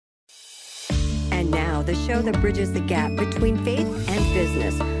And now, the show that bridges the gap between faith and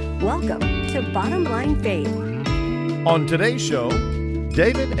business. Welcome to Bottom Line Faith. On today's show,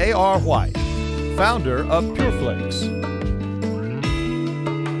 David A.R. White, founder of PureFlix.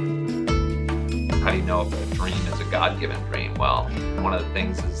 How do you know if a dream is a God-given dream? Well, one of the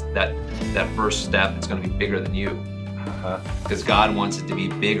things is that first step is going to be bigger than you. Because God wants it to be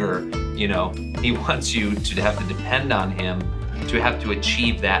bigger. You know, He wants you to have to depend on Him to have to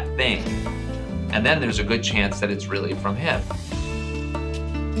achieve that thing. And then there's a good chance that it's really from Him.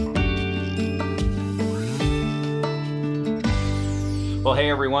 Well, hey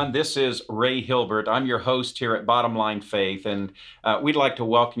everyone, this is Ray Hilbert. I'm your host here at Bottom Line Faith, and we'd like to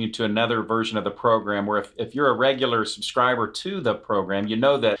welcome you to another version of the program where if you're a regular subscriber to the program, you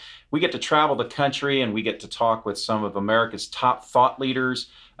know that we get to travel the country and we get to talk with some of America's top thought leaders,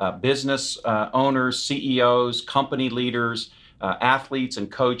 business owners, CEOs, company leaders, athletes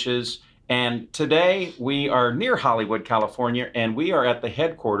and coaches. And today we are near Hollywood, California, and we are at the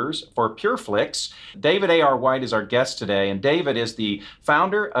headquarters for PureFlix. David A.R. White is our guest today, and David is the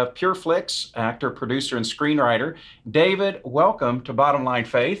founder of PureFlix, actor, producer, and screenwriter. David, welcome to Bottom Line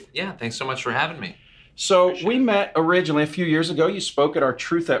Faith. Yeah, thanks so much for having me. So we met originally a few years ago. You spoke at our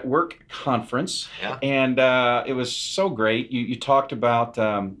Truth at Work conference, and it was so great. You talked about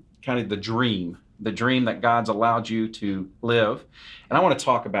kind of the dream that God's allowed you to live. And I want to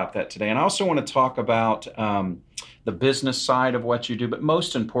talk about that today. And I also want to talk about the business side of what you do. But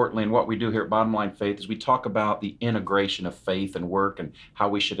most importantly, and what we do here at Bottom Line Faith is we talk about the integration of faith and work and how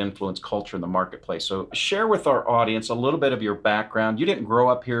we should influence culture in the marketplace. So share with our audience a little bit of your background. You didn't grow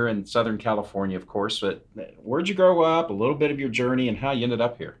up here in Southern California, of course, but where'd you grow up, a little bit of your journey, and how you ended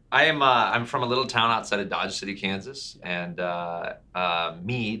up here? I'm from a little town outside of Dodge City, Kansas, and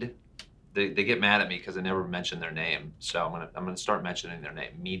Meade. They get mad at me because I never mentioned their name, so I'm gonna start mentioning their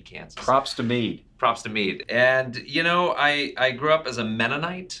name, Meade, Kansas. Props to Meade. Props to Meade. And you know, I grew up as a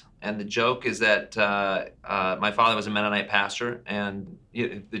Mennonite, and the joke is that my father was a Mennonite pastor, and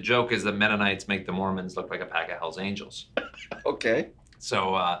the joke is the Mennonites make the Mormons look like a pack of Hell's Angels. Okay.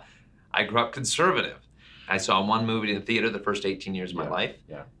 So I grew up conservative. I saw one movie in the theater the first 18 years of my life,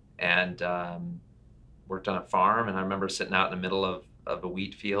 and worked on a farm, and I remember sitting out in the middle of a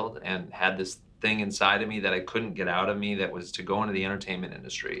wheat field and had this thing inside of me that I couldn't get out of me that was to go into the entertainment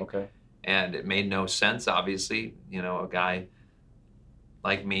industry. Okay. And it made no sense, obviously, you know, a guy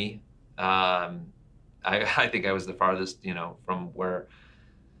like me. I think I was the farthest, you know, from where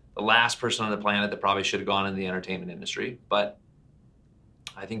the last person on the planet that probably should have gone into the entertainment industry. But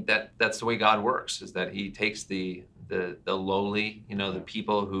I think that's the way God works, is that He takes the lowly, you know, the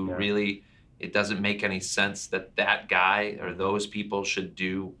people who really, it doesn't make any sense that guy or those people should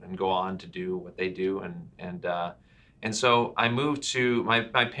do and go on to do what they do. And so I moved to,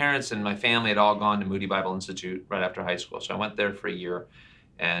 my parents and my family had all gone to Moody Bible Institute right after high school. So I went there for a year,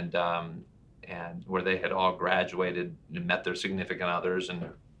 and where they had all graduated and met their significant others.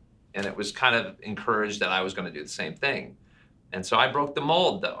 And it was kind of encouraged that I was going to do the same thing. And so I broke the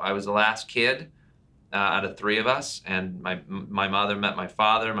mold, though. I was the last kid out of three of us, and my mother met my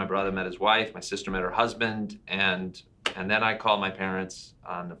father, my brother met his wife, my sister met her husband, and then I called my parents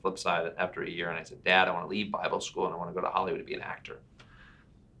on the flip side after a year, and I said, Dad, I want to leave Bible school and I want to go to Hollywood to be an actor.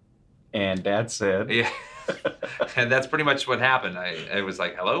 And Dad said, yeah. And that's pretty much what happened. I was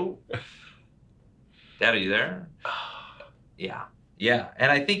like, hello? Dad, are you there? Yeah. Yeah,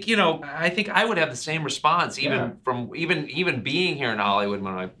 and I think, you know, I would have the same response from being here in Hollywood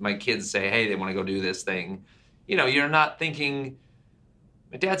when my kids say, hey, they want to go do this thing. You know, you're not thinking,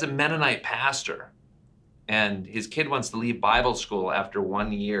 my dad's a Mennonite pastor, and his kid wants to leave Bible school after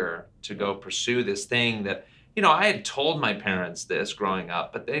 1 year to go pursue this thing that, you know, I had told my parents this growing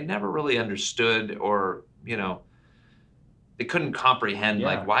up, but they never really understood, or, you know, they couldn't comprehend,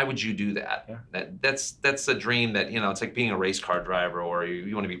 like, why would you do that? Yeah. That's a dream that, you know, it's like being a race car driver, or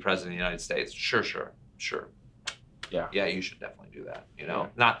you want to be president of the United States. Sure. Yeah, you should definitely do that, you know,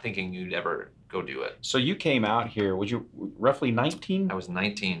 not thinking you'd ever go do it. So you came out here, was you roughly 19? I was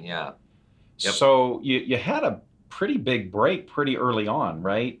 19, yeah. Yep. So you had a pretty big break pretty early on,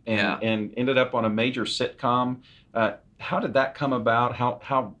 right? And ended up on a major sitcom. How did that come about?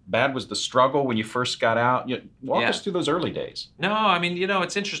 How bad was the struggle when you first got out? Walk us through those early days. No, I mean, you know,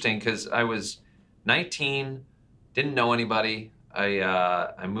 it's interesting because I was 19, didn't know anybody.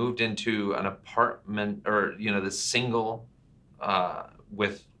 I moved into an apartment, or, you know, this single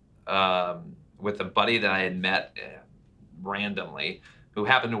with a buddy that I had met randomly, who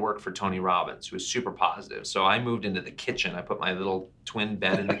happened to work for Tony Robbins, who was super positive. So I moved into the kitchen. I put my little twin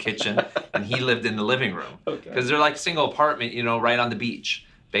bed in the kitchen, and he lived in the living room. Because they're like single apartment, you know, right on the beach,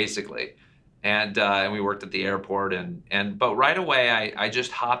 basically. and we worked at the airport, but right away I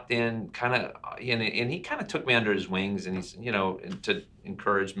just hopped in, kind of, and he kind of took me under his wings, and he's, to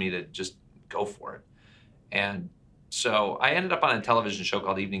encourage me to just go for it. And so I ended up on a television show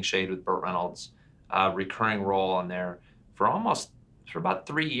called Evening Shade with Burt Reynolds, recurring role on there for about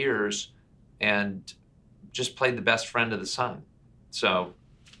 3 years, and just played the best friend of the son. So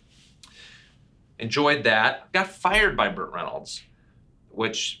enjoyed that. Got fired by Burt Reynolds,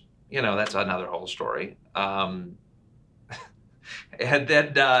 which, that's another whole story. And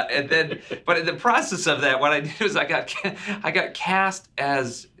then, but in the process of that, what I did was I got cast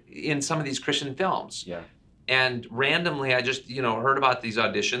as in some of these Christian films. Yeah. And randomly, I just, heard about these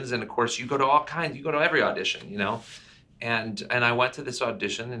auditions, and of course, you go to every audition, And I went to this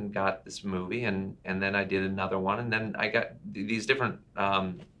audition and got this movie, and then I did another one, and then I got these different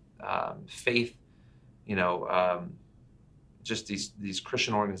faith, just these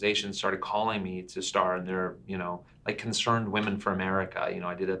Christian organizations started calling me to star in their, like Concerned Women for America.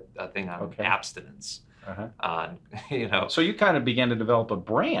 I did a thing on abstinence. On, So you kind of began to develop a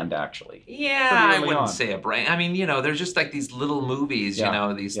brand, actually. Yeah, I wouldn't say a brand. I mean, there's just like these little movies,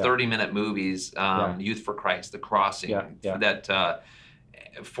 these 30-minute movies, Youth for Christ, The Crossing, that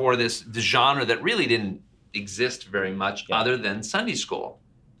for the genre that really didn't exist very much other than Sunday school.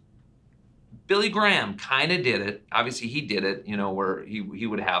 Billy Graham kind of did it. Obviously, he did it, where he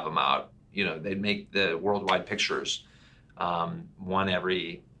would have them out. They'd make the worldwide pictures, one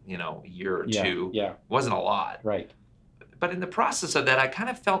every year or two. Yeah. It wasn't a lot. Right. But in the process of that, I kind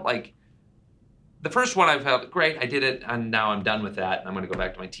of felt like the first one I felt great, I did it, and now I'm done with that. And I'm going to go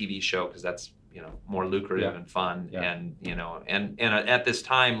back to my TV show because that's, more lucrative and fun. Yeah. And at this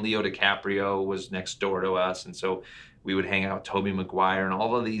time, Leo DiCaprio was next door to us. And so we would hang out with Tobey Maguire and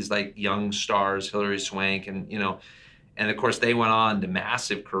all of these like young stars, Hilary Swank, and of course they went on to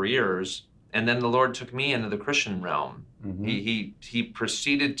massive careers. And then the Lord took me into the Christian realm. Mm-hmm. He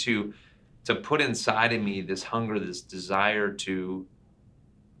proceeded to put inside of me this hunger, this desire to,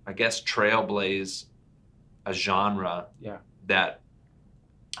 I guess, trailblaze a genre that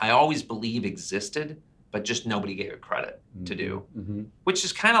I always believe existed, but just nobody gave it credit to do. Mm-hmm. Which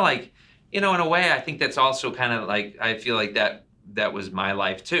is kind of like, in a way, I think that's also kind of like, I feel like that was my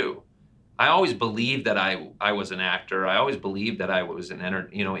life too. I always believed that I was an actor. I always believed that I was in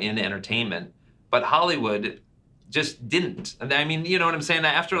entertainment, but Hollywood just didn't. And I mean, you know what I'm saying?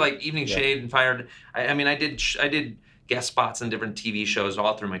 After like Evening Shade and Fired, I did guest spots in different TV shows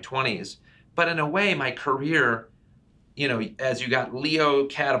all through my 20s. But in a way, my career, as you got Leo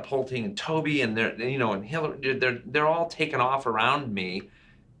catapulting and Toby and and Hillary, they're all taken off around me,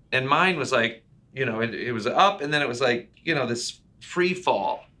 and mine was like, it was up, and then it was like, this free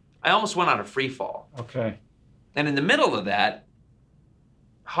fall. I almost went on a free fall. Okay. And in the middle of that,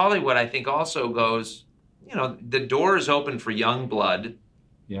 Hollywood, I think, also goes, the door is open for young blood,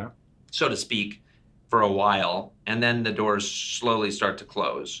 so to speak, for a while, and then the doors slowly start to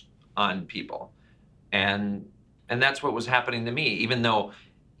close on people. And that's what was happening to me, even though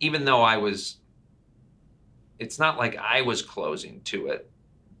I was, it's not like I was closing to it,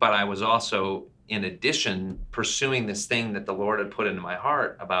 but I was also, in addition, pursuing this thing that the Lord had put into my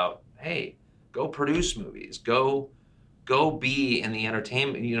heart about, hey, go produce movies, go be in the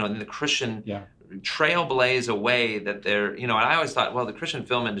entertainment, in the Christian, trailblaze a way that they're, and I always thought, well, the Christian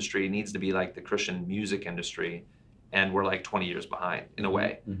film industry needs to be like the Christian music industry, and we're like 20 years behind in a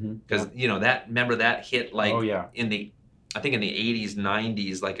way. Because, remember that hit like in the 80s,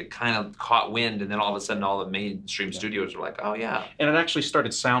 90s, like it kind of caught wind, and then all of a sudden all the mainstream studios were like, oh yeah. And it actually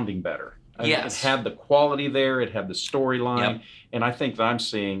started sounding better. Yes. It had the quality there, it had the storyline, and I think that I'm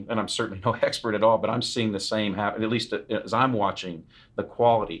seeing, and I'm certainly no expert at all, but I'm seeing the same happen, at least as I'm watching the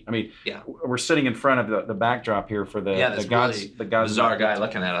quality. I mean, we're sitting in front of the backdrop here for the God's bizarre guy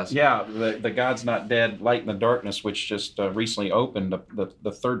looking at us. Yeah, the God's Not Dead, Light in the Darkness, which just recently opened,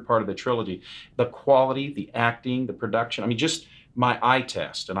 the third part of the trilogy. The quality, the acting, the production, I mean, just my eye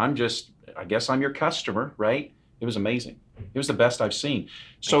test, and I guess I'm your customer, right? It was amazing. It was the best I've seen.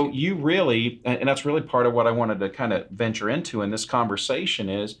 So you really, and that's really part of what I wanted to kind of venture into in this conversation,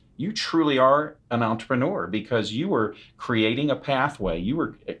 is you truly are an entrepreneur, because you were creating a pathway. You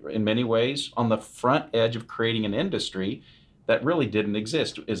were, in many ways, on the front edge of creating an industry that really didn't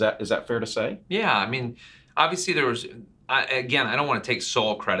exist. Is that fair to say? Yeah, I mean, obviously there was, again, I don't want to take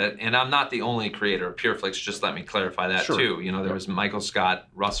sole credit, and I'm not the only creator of PureFlix, just let me clarify that too. There was Michael Scott,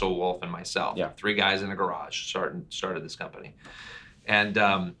 Russell Wolf, and myself. Yeah. 3 guys in a garage started this company. And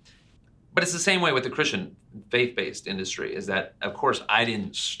but it's the same way with the Christian faith-based industry, is that, of course, I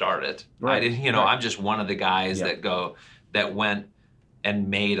didn't start it. Right. I didn't, I'm just one of the guys that went and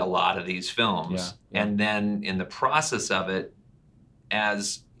made a lot of these films. Yeah. And then in the process of it,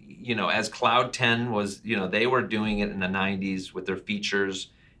 as Cloud 10 was, they were doing it in the 90s with their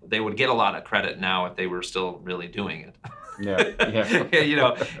features. They would get a lot of credit now if they were still really doing it.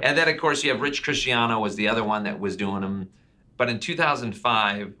 Yeah. And then of course you have Rich Cristiano was the other one that was doing them. But in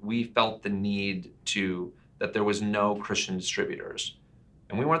 2005, we felt the need that there was no Christian distributors.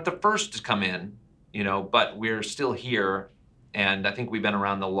 And we weren't the first to come in, but we're still here. And I think we've been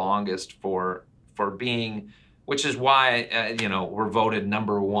around the longest for being, which is why, we're voted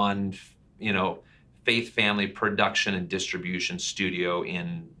 #1, faith family production and distribution studio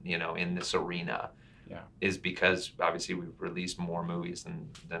in this arena. Yeah. Is because obviously we've released more movies than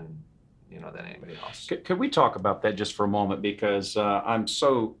anybody else. Could we talk about that just for a moment? Because I'm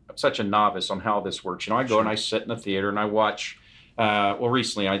such a novice on how this works. I go and I sit in the theater and I watch,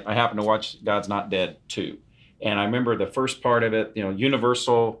 recently I happened to watch God's Not Dead 2. And I remember the first part of it,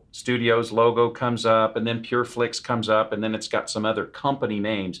 Universal Studios logo comes up, and then PureFlix comes up, and then it's got some other company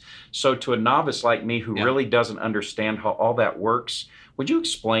names. So to a novice like me who really doesn't understand how all that works, would you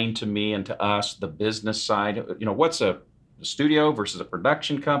explain to me and to us the business side? What's a studio versus a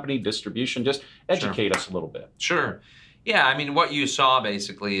production company, distribution? Just educate us a little bit. Sure. Yeah, I mean, what you saw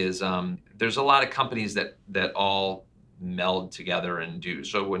basically is there's a lot of companies that all meld together and do.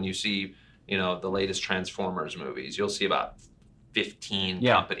 So when you see the latest Transformers movies, you'll see about 15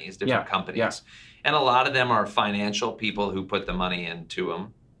 companies, different companies. Yeah. And a lot of them are financial people who put the money into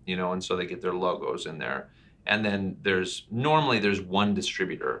them, and so they get their logos in there. And then normally there's one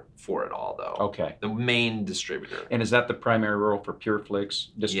distributor for it all, though. Okay. The main distributor. And is that the primary role for PureFlix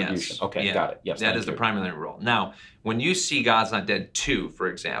distribution? Yes. Okay, got it. Yes, that is the primary role. Now, when you see God's Not Dead 2, for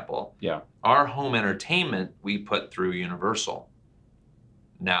example, our home entertainment we put through Universal.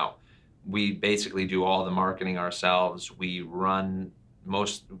 Now, we basically do all the marketing ourselves. We run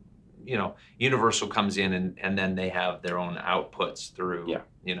most, Universal comes in and then they have their own outputs through,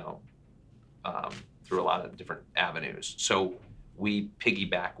 through a lot of different avenues. So we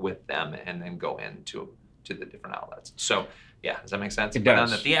piggyback with them and then go into the different outlets. So does that make sense? It but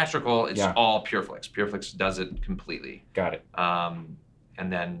does. on the theatrical, it's all PureFlix. PureFlix does it completely. Got it. And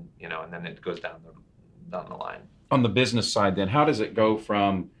then, and then it goes down the line. On the business side then, how does it go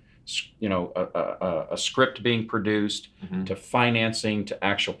from a script being produced to financing to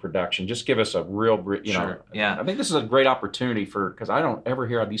actual production? Just give us a real, I think this is a great opportunity because I don't ever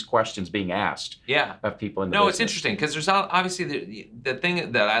hear these questions being asked of people in the business. It's interesting because there's obviously the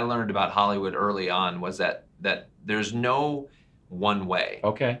thing that I learned about Hollywood early on was that there's no one way.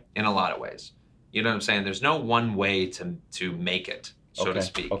 Okay. In a lot of ways. You know what I'm saying? There's no one way to make it, so to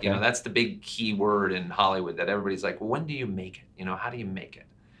speak. Okay. That's the big key word in Hollywood that everybody's like, well, when do you make it? How do you make it?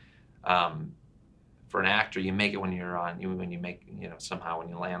 For an actor, you make it when you somehow when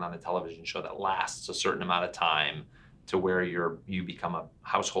you land on a television show that lasts a certain amount of time to where you become a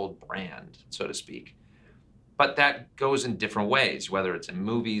household brand, so to speak. But that goes in different ways, whether it's in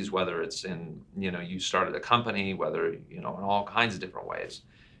movies, whether it's in, you started a company, whether, in all kinds of different ways.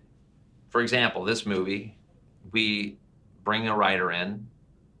 For example, this movie, we bring a writer in,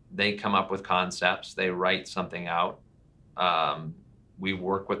 they come up with concepts, they write something out. We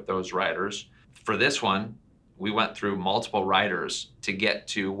work with those writers. For this one, we went through multiple writers to get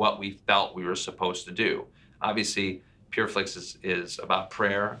to what we felt we were supposed to do. Obviously, PureFlix is about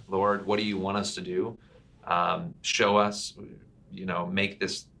prayer. Lord, what do you want us to do? Show us, make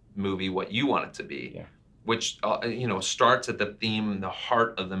this movie what you want it to be, which, starts at the theme, the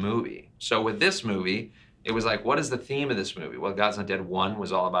heart of the movie. So with this movie, it was like, what is the theme of this movie? Well, God's Not Dead 1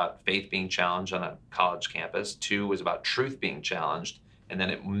 was all about faith being challenged on a college campus. 2 was about truth being challenged. And then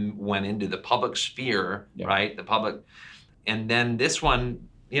it went into the public sphere, right? The public. And then this one,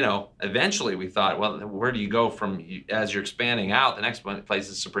 eventually we thought, well, where do you go from, as you're expanding out, the next place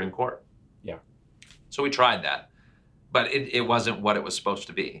is Supreme Court. Yeah. So we tried that, but it wasn't what it was supposed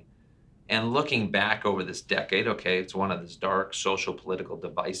to be. And looking back over this decade, okay, it's one of this dark, social, political,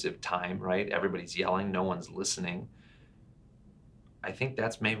 divisive time, right? Everybody's yelling, no one's listening. I think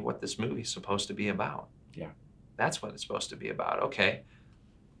that's maybe what this movie's supposed to be about. Yeah. That's what it's supposed to be about. Okay.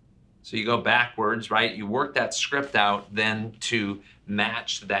 So you go backwards, right? You work that script out then to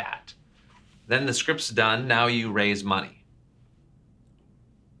match that. Then the script's done. Now you raise money.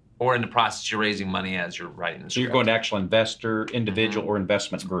 Or in the process, you're raising money as you're writing the script. So you're going to actual investor, individual, or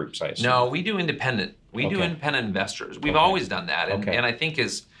investment groups, I assume? No, we do independent. We do independent investors. We've always done that. And, and I think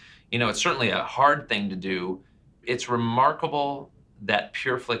it's certainly a hard thing to do. It's remarkable that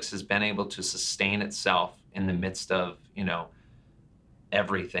PureFlix has been able to sustain itself in the midst of,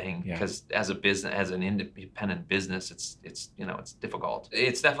 everything, because as a business, as an independent business, it's it's difficult.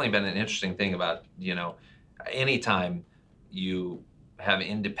 It's definitely been an interesting thing about, anytime you have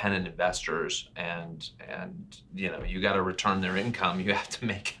independent investors and you got to return their income, you have to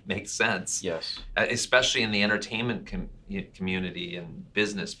make sense. Yes. Especially in the entertainment community and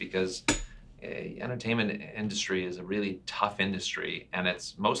business, because entertainment industry is a really tough industry, and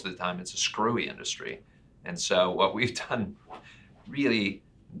it's most of the time it's a screwy industry. And so what we've done really,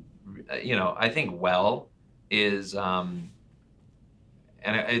 I think well is, and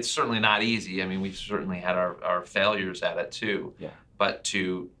it's certainly not easy. I mean, we've certainly had our failures at it too. Yeah. But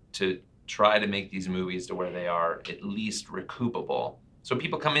to try to make these movies to where they are at least recoupable, so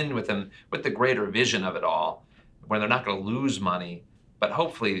people come in with them with the greater vision of it all, where they're not going to lose money, but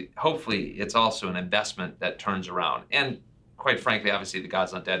hopefully it's also an investment that turns around. And quite frankly, obviously, the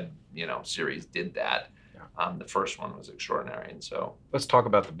God's Not Dead series did that. The first one was extraordinary, and so let's talk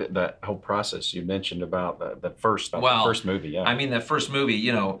about the whole process you mentioned about the first movie. Yeah, I mean, the first movie,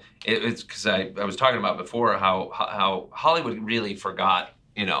 it's because I was talking about before how Hollywood really forgot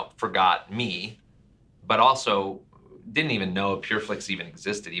me, but also didn't even know PureFlix even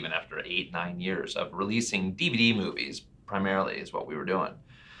existed, even after 8-9 years of releasing DVD movies. Primarily is what we were doing.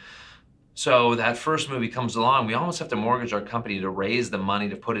 So that first movie comes along, we almost have to mortgage our company to raise the money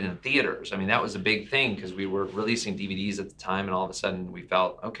to put it in theaters. I mean, that was a big thing, because we were releasing DVDs at the time, and all of a sudden we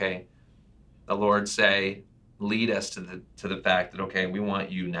felt, okay, the Lord lead us to the fact that, okay, we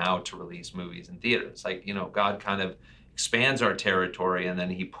want you now to release movies in theaters. Like, God kind of expands our territory, and then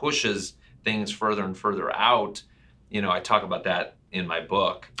he pushes things further and further out. I talk about that in my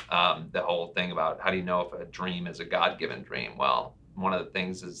book, the whole thing about how do you know if a dream is a God-given dream? Well, one of the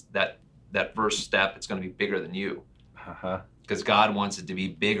things is that first step, it's going to be bigger than you. Because God wants it to be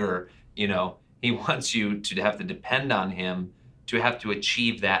bigger. He wants you to have to depend on him to have to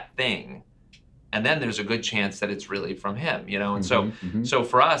achieve that thing. And then there's a good chance that it's really from him, And so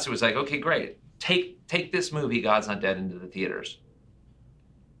for us, it was like, okay, great. Take this movie, God's Not Dead, into the theaters.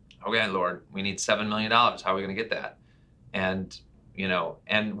 Okay, Lord, we need $7 million. How are we going to get that? And,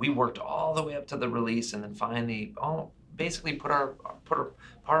 and we worked all the way up to the release, and then finally, basically put our part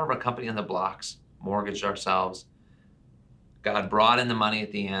of our company on the blocks, mortgaged ourselves. God brought in the money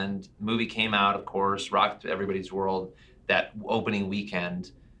at the end. The movie came out, of course, rocked everybody's world that opening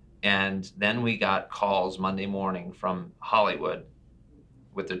weekend. And then we got calls Monday morning from Hollywood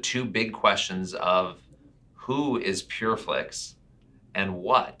with the two big questions of who is PureFlix and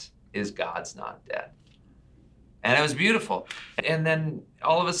what is God's Not Dead? And it was beautiful. And then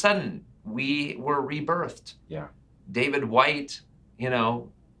all of a sudden, we were rebirthed. Yeah. David White,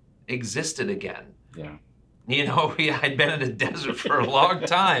 existed again. Yeah. I'd been in the desert for a long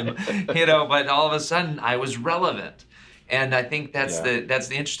time, but all of a sudden I was relevant. And I think that's the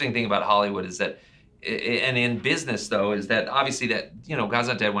interesting thing about Hollywood is that, and in business though, is that obviously that, God's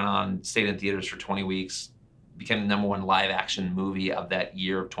Not Dead went on, stayed in theaters for 20 weeks, became the #1 live action movie of that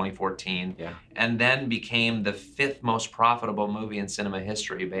year of 2014, and then became the 5th most profitable movie in cinema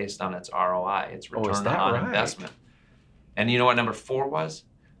history based on its ROI, its return on investment. And you know what number 4 was?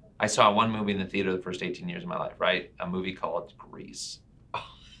 I saw one movie in the theater the first 18 years of my life, right? A movie called Grease.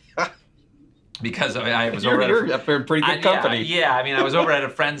 Because I was over you're up in pretty good company. Yeah, I mean, I was over at a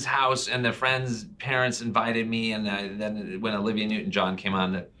friend's house, and the friend's parents invited me, and then when Olivia Newton-John came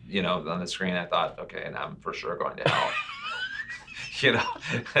on on the screen, I thought, okay, and I'm for sure going to hell.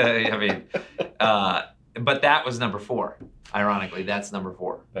 I mean, but that was number 4. Ironically, that's number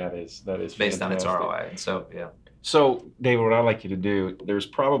 4. That is based fantastic. on its ROI. And so, yeah. So, David, what I'd like you to do, there's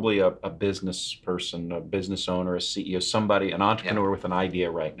probably a business person, a business owner, a CEO, somebody, an entrepreneur with an idea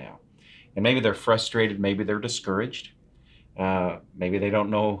right now. And maybe they're frustrated, maybe they're discouraged, maybe they don't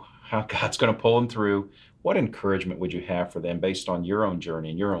know how God's going to pull them through. What encouragement would you have for them based on your own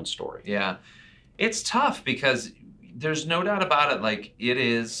journey and your own story? Yeah, it's tough because there's no doubt about it. Like,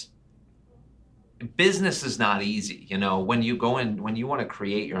 business is not easy. When you want to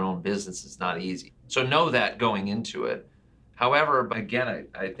create your own business, it's not easy. So know that going into it. However, again,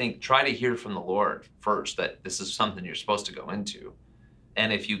 I think try to hear from the Lord first that this is something you're supposed to go into.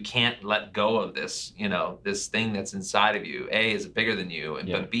 And if you can't let go of this, this thing that's inside of you, A, is it bigger than you?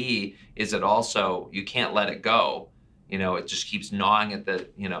 But B, is it also, you can't let it go. It just keeps gnawing at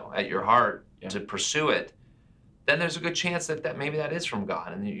at your heart to pursue it. Then there's a good chance that maybe that is from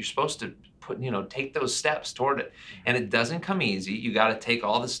God, and you're supposed to take those steps toward it. And it doesn't come easy. You got to take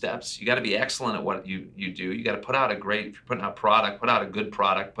all the steps. You got to be excellent at what you do. You got to put out if you're putting out product, put out a good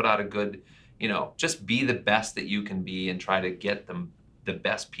product, put out a good, just be the best that you can be and try to get the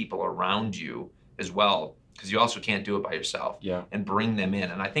best people around you as well because you also can't do it by yourself. Yeah. And bring them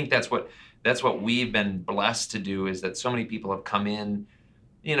in. And I think that's what we've been blessed to do, is that so many people have come in,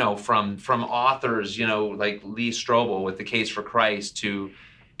 you know, from authors, you know, like Lee Strobel with The Case for Christ, to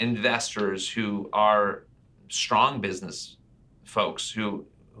investors who are strong business folks who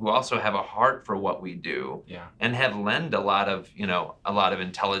also have a heart for what we do, and have lent a lot of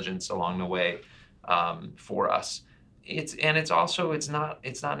intelligence along the way for us. It's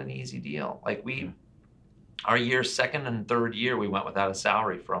not an easy deal. Like our second and third year, we went without a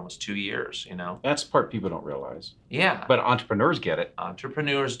salary for almost 2 years, you know? That's the part people don't realize. Yeah. But entrepreneurs get it.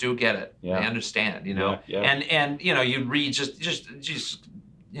 Entrepreneurs do get it. Yeah. They understand, you know? Yeah. And you know, you read just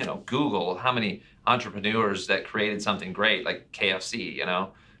you know, Google how many entrepreneurs that created something great, like KFC, you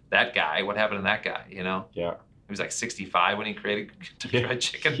know? That guy, what happened to that guy, you know? Yeah. He was like 65 when he created Kentucky Fried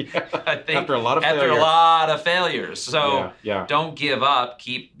Chicken. Yeah. I think After a lot of failures. So yeah. Don't give up.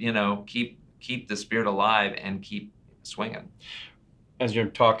 Keep the spirit alive and keep swinging. As you're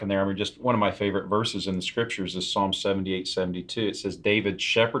talking there, I mean, just one of my favorite verses in the scriptures is Psalm 78:72. It says, David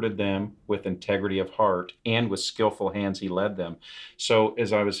shepherded them with integrity of heart, and with skillful hands he led them. So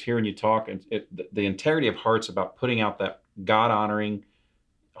as I was hearing you talk, the integrity of heart's about putting out that God-honoring,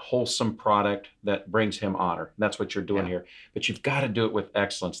 wholesome product that brings him honor. That's what you're doing here. But you've got to do it with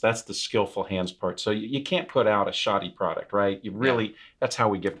excellence. That's the skillful hands part. So you can't put out a shoddy product, right? You really, that's how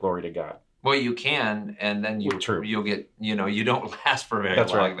we give glory to God. Well, you can, and then you'll get, you know, you don't last for very long.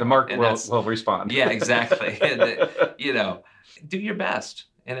 That's right. The market will respond. Yeah, exactly. And, you know, do your best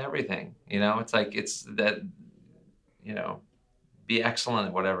in everything. You know, it's that, you know, be excellent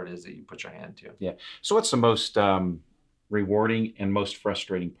at whatever it is that you put your hand to. Yeah. So what's the most rewarding and most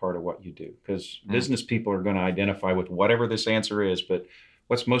frustrating part of what you do? Because business people are going to identify with whatever this answer is, but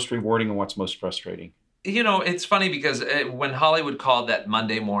what's most rewarding and what's most frustrating? You know, it's funny because when Hollywood called that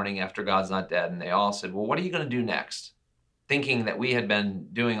Monday morning after God's Not Dead, and they all said, well, what are you going to do next? Thinking that we had been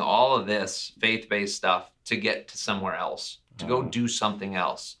doing all of this faith-based stuff to get to somewhere else, to go do something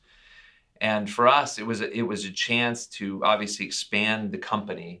else. And for us, it was a chance to obviously expand the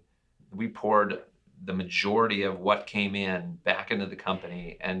company. We poured the majority of what came in back into the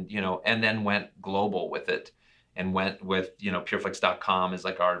company, and, you know, and then went global with it. And went with, you know, Pureflix.com is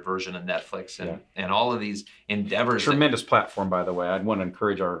like our version of Netflix, and all of these endeavors. Tremendous platform, by the way. I'd want to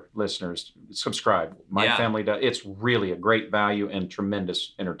encourage our listeners to subscribe. My family does. It's really a great value and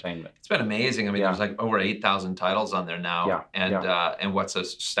tremendous entertainment. It's been amazing. I mean, there's like over 8,000 titles on there now. And what's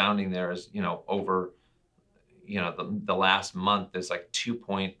astounding there is, you know, over, you know, the last month, there's like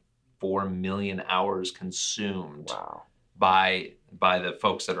 2.4 million hours consumed. Wow. by the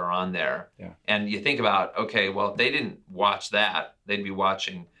folks that are on there. Yeah. And you think about, okay, well, if they didn't watch that, they'd be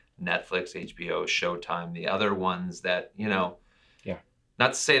watching Netflix, HBO, Showtime, the other ones that, you know,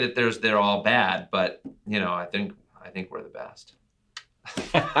 not to say that they're all bad, but, you know, I think we're the best.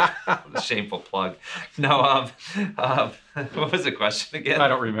 A shameful plug. No, what was the question again? I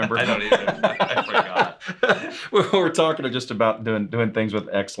don't remember. I don't either. I forgot. We're talking just about doing things with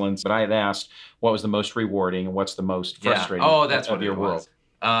excellence, but I had asked what was the most rewarding and what's the most frustrating. Oh, that's what your it world.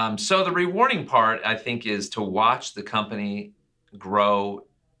 Was. So the rewarding part, I think, is to watch the company grow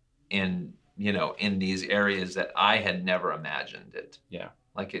in these areas that I had never imagined it. Yeah.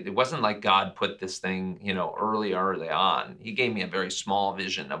 Like it wasn't like God put this thing, you know, early on. He gave me a very small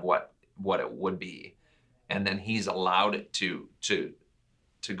vision of what it would be, and then He's allowed it to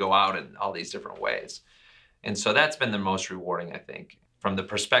go out in all these different ways. And so that's been the most rewarding, I think, from the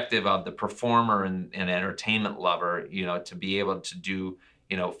perspective of the performer and entertainment lover. You know, to be able to do,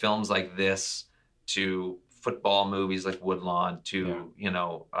 you know, films like this, to football movies like Woodlawn, to you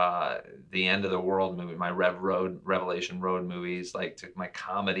know, the End of the World movie, my Revelation Road movies, like to my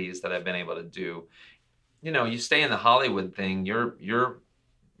comedies that I've been able to do. You know, you stay in the Hollywood thing,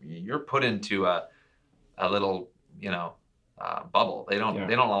 you're put into a little, you know, bubble. They don't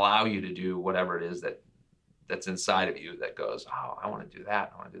allow you to do whatever it is that's inside of you that goes, oh, I want to do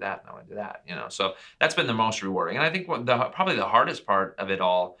that, I want to do that, I want to do that. You know, so that's been the most rewarding. And I think probably the hardest part of it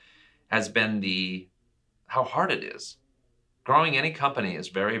all has been how hard it is. Growing any company is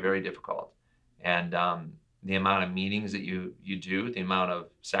very, very difficult. And the amount of meetings that you do, the amount of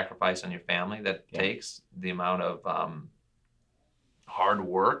sacrifice on your family that takes, the amount of hard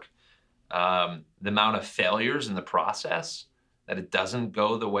work, the amount of failures in the process, that it doesn't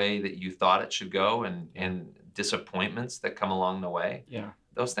go the way that you thought it should go, and disappointments that come along the way. Yeah.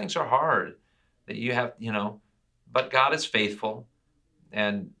 Those things are hard. That you have, you know, but God is faithful.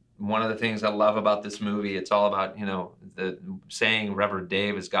 And one of the things I love about this movie, it's all about, you know, the saying Reverend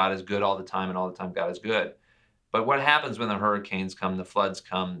Dave is God is good all the time, and all the time God is good. But what happens when the hurricanes come, the floods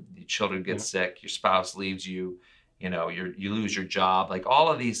come, your children get Yeah. sick, your spouse leaves you, you lose your job, like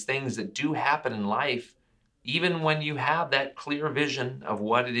all of these things that do happen in life, even when you have that clear vision of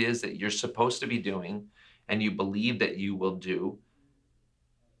what it is that you're supposed to be doing and you believe that you will do,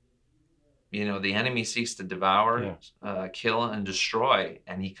 the enemy seeks to devour, kill, and destroy,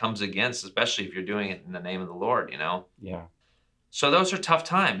 and he comes against, especially if you're doing it in the name of the Lord, Yeah. So those are tough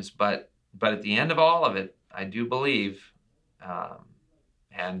times, but at the end of all of it, I do believe,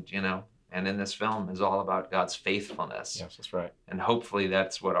 and in this film is all about God's faithfulness. Yes, that's right. And hopefully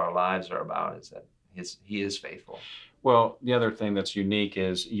that's what our lives are about, is that he is faithful. Well, the other thing that's unique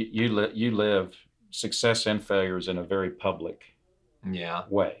is you live success and failures in a very public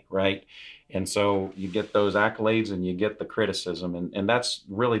way, right? And so you get those accolades and you get the criticism. And that's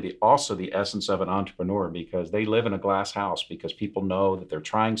really also the essence of an entrepreneur, because they live in a glass house because people know that they're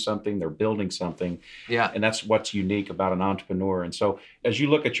trying something, they're building something. Yeah. And that's what's unique about an entrepreneur. And so as you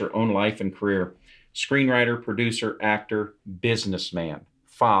look at your own life and career, screenwriter, producer, actor, businessman,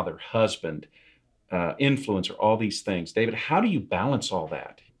 father, husband, influencer, all these things. David, how do you balance all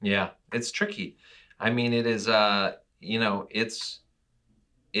that? Yeah, it's tricky. I mean, it is, I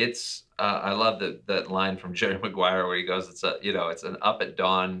love that line from Jerry Maguire where he goes, it's an up at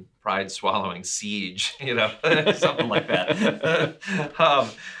dawn, pride swallowing siege, something like that.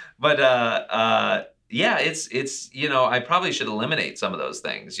 Yeah, it's I probably should eliminate some of those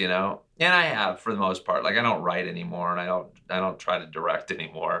things, and I have for the most part. Like, I don't write anymore, and I don't try to direct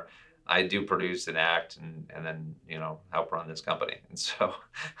anymore. I do produce and act, and then help run this company, and so.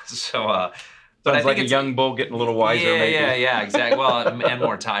 Sounds like a young bull getting a little wiser, maybe. Yeah, exactly. Well, and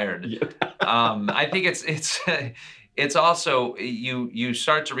more tired. I think it's also you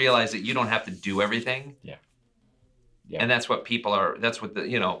start to realize that you don't have to do everything. Yeah. And that's what people are. That's what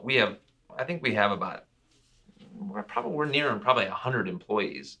we have. I think we have we're nearing probably 100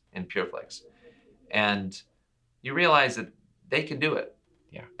 employees in PureFlix, and you realize that they can do it.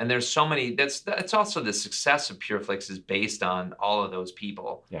 Yeah. And there's so many. That's also the success of PureFlix is based on all of those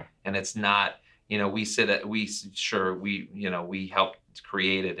people. Yeah. And it's not. We helped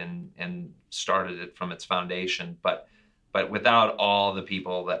create it and started it from its foundation, but without all the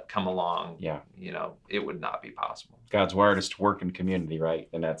people that come along, it would not be possible. God's wired us to work in community, right?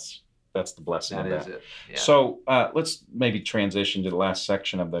 And that's the blessing of that. That is it. Yeah. So let's maybe transition to the last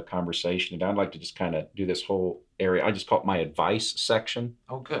section of the conversation. And I'd like to just kind of do this whole area. I just call it my advice section.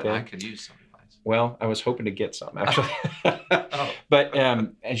 Oh, good. Okay? I could use some advice. Well, I was hoping to get some, actually. Oh. But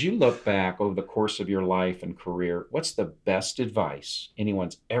as you look back over the course of your life and career, what's the best advice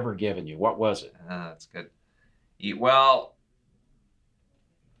anyone's ever given you? What was it? That's good. Well,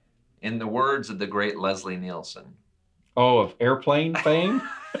 in the words of the great Leslie Nielsen. Oh, of Airplane fame?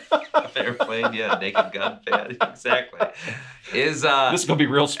 Airplane, yeah, Naked Gun fan, exactly. This is going to be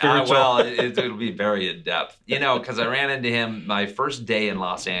real spiritual. Well, it'll be very in-depth. Because I ran into him my first day in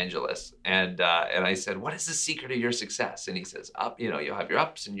Los Angeles, and I said, what is the secret of your success? And he says, you'll have your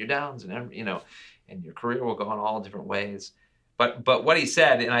ups and your downs, and and your career will go in all different ways. But what he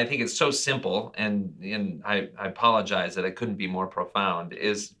said, and I think it's so simple, and I apologize that it couldn't be more profound,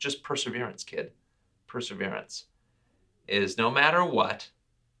 is just perseverance, kid. Perseverance is no matter what,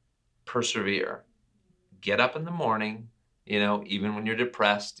 persevere. Get up in the morning, even when you're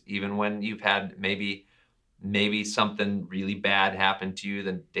depressed, even when you've had maybe something really bad happen to you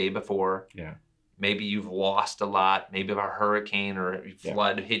the day before. Yeah. Maybe you've lost a lot. Maybe a hurricane or a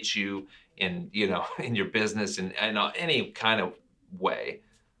flood hits you in your business in any kind of way.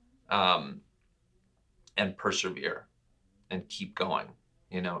 And persevere and keep going,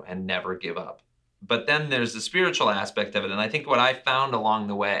 and never give up. But then there's the spiritual aspect of it. And I think what I found along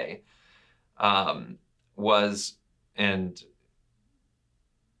the way was, and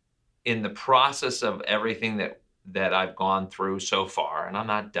in the process of everything that I've gone through so far, and I'm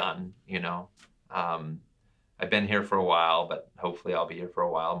not done, I've been here for a while, but hopefully I'll be here for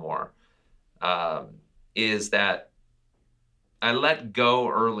a while more, is that I let go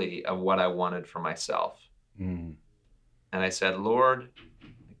early of what I wanted for myself. Mm. And I said, Lord,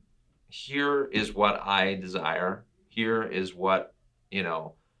 here is what I desire. Here is what,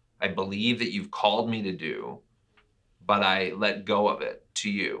 I believe that you've called me to do, but I let go of it to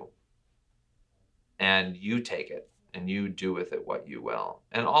you. And you take it and you do with it what you will.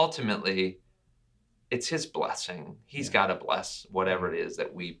 And ultimately, it's his blessing. He's got to bless whatever it is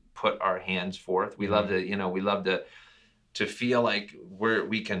that we put our hands forth. We love to feel like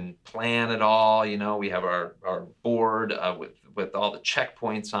we can plan it all. We have our board with all the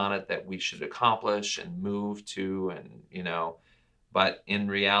checkpoints on it that we should accomplish and move to, and But in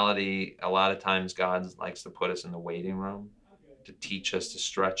reality, a lot of times God likes to put us in the waiting room to teach us, to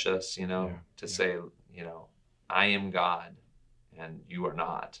stretch us, say, I am God and you are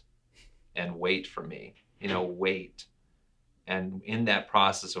not, and wait for me, wait. And in that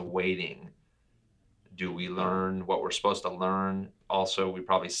process of waiting, do we learn what we're supposed to learn? Also, we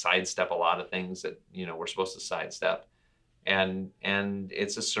probably sidestep a lot of things that, we're supposed to sidestep. And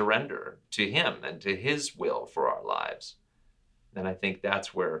it's a surrender to him and to his will for our lives. And I think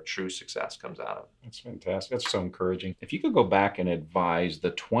that's where true success comes out of. That's fantastic. That's so encouraging. If you could go back and advise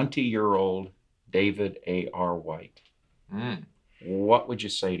the 20-year-old David A.R. White, what would you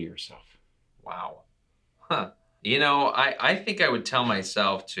say to yourself? Wow. I think I would tell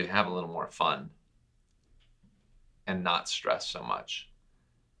myself to have a little more fun and not stress so much.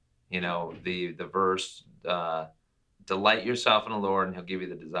 The verse, delight yourself in the Lord and he'll give you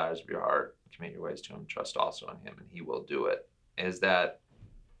the desires of your heart. Commit your ways to him. Trust also in him and he will do it. Is that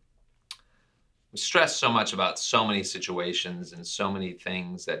we stress so much about so many situations and so many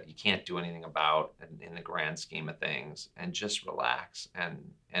things that you can't do anything about in the grand scheme of things, and just relax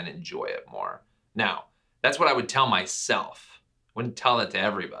and enjoy it more. Now, that's what I would tell myself. I wouldn't tell that to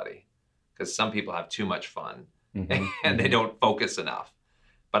everybody, because some people have too much fun and they don't focus enough.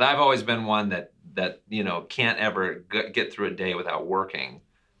 But I've always been one that can't ever get through a day without working.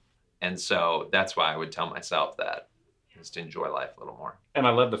 And so that's why I would tell myself that, is to enjoy life a little more. And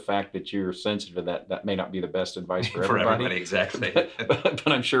I love the fact that you're sensitive to that. That may not be the best advice for everybody. For everybody, exactly. but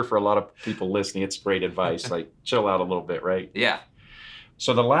I'm sure for a lot of people listening, it's great advice. Like, chill out a little bit, right? Yeah.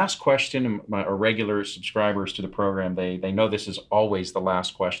 So the last question, our regular subscribers to the program, they know this is always the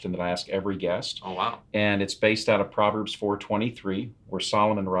last question that I ask every guest. Oh, wow. And it's based out of Proverbs 4:23, where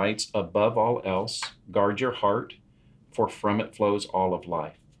Solomon writes, above all else, guard your heart, for from it flows all of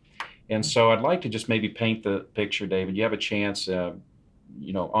life. And so I'd like to just maybe paint the picture, David. You have a chance, on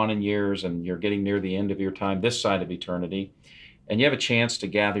in years, and you're getting near the end of your time, this side of eternity, and you have a chance to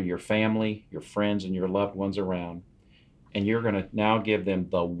gather your family, your friends, and your loved ones around. And you're going to now give them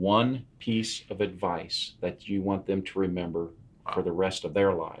the one piece of advice that you want them to remember for the rest of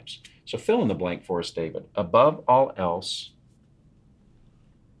their lives. So fill in the blank for us, David. Above all else.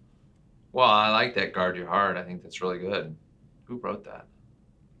 Well, I like that, guard your heart. I think that's really good. Who wrote that?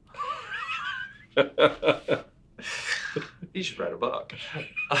 You should write a book.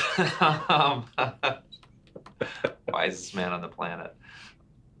 Wisest man on the planet.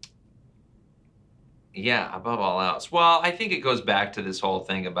 Yeah, above all else. Well, I think it goes back to this whole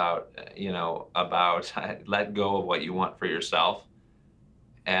thing about let go of what you want for yourself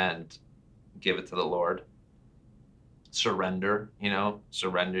and give it to the Lord. Surrender,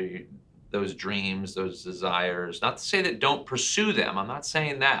 surrender those dreams, those desires. Not to say that don't pursue them. I'm not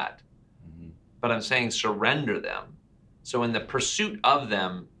saying that. But I'm saying surrender them. So in the pursuit of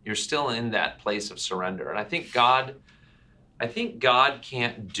them, you're still in that place of surrender. And I think God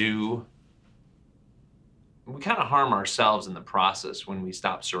can't do. We kind of harm ourselves in the process when we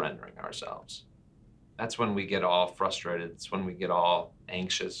stop surrendering ourselves. That's when we get all frustrated. It's when we get all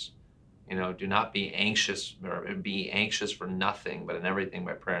anxious. Do not be anxious, or be anxious for nothing, but in everything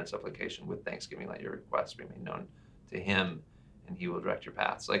by prayer and supplication with thanksgiving, let your requests be made known to him, and he will direct your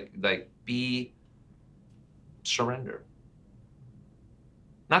paths. Surrender.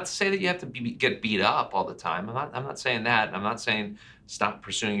 Not to say that you have to get beat up all the time. I'm not saying that. I'm not saying stop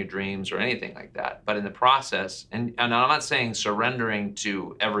pursuing your dreams or anything like that. But in the process, and I'm not saying surrendering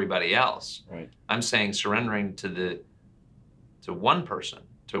to everybody else. Right. I'm saying surrendering to one person,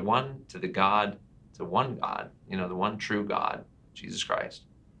 to one God, the one true God, Jesus Christ.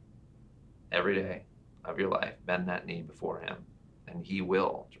 Every day of your life, bend that knee before him, and he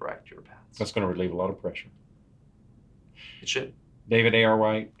will direct your paths. That's going to relieve a lot of pressure. It should. David A.R.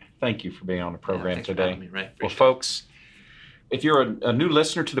 White, thank you for being on the program today. Well, folks, if you're a new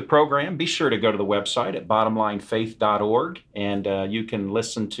listener to the program, be sure to go to the website at bottomlinefaith.org, and you can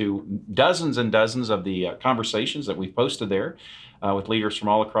listen to dozens and dozens of the conversations that we've posted there with leaders from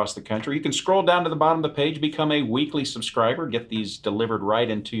all across the country. You can scroll down to the bottom of the page, become a weekly subscriber, get these delivered right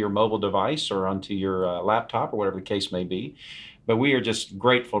into your mobile device or onto your laptop or whatever the case may be. But we are just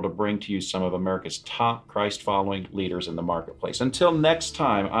grateful to bring to you some of America's top Christ-following leaders in the marketplace. Until next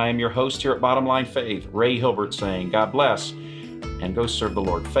time, I am your host here at Bottom Line Faith, Ray Hilbert, saying God bless, and go serve the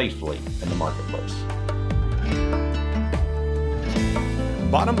Lord faithfully in the marketplace.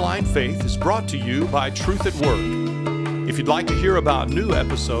 Bottom Line Faith is brought to you by Truth at Work. If you'd like to hear about new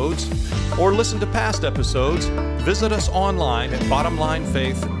episodes or listen to past episodes, visit us online at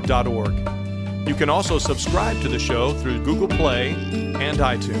bottomlinefaith.org. You can also subscribe to the show through Google Play and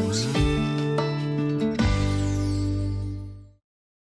iTunes.